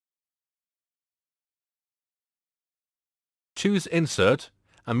choose Insert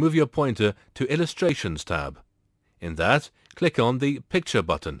and move your pointer to Illustrations tab. In that, click on the Picture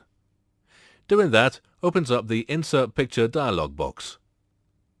button. Doing that opens up the Insert Picture dialog box.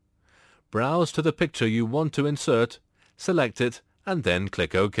 Browse to the picture you want to insert, select it, and then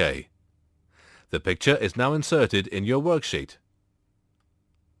click OK. The picture is now inserted in your worksheet.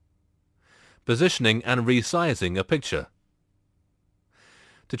 Positioning and resizing a picture.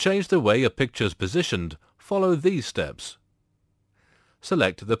 To change the way a picture is positioned, follow these steps.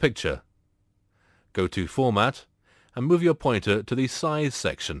 Select the picture. Go to Format and move your pointer to the Size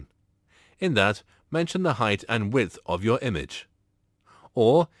section. In that, mention the height and width of your image.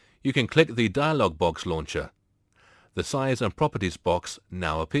 Or you can click the dialog box launcher. The Size and Properties box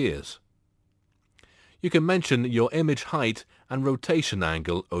now appears. You can mention your image height and rotation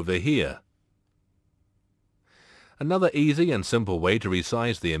angle over here. Another easy and simple way to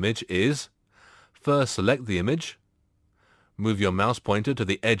resize the image is, first select the image, move your mouse pointer to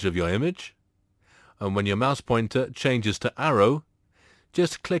the edge of your image, and when your mouse pointer changes to arrow,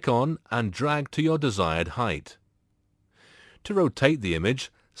 just click on and drag to your desired height. To rotate the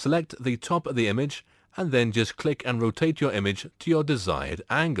image, select the top of the image and then just click and rotate your image to your desired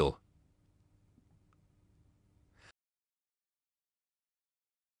angle.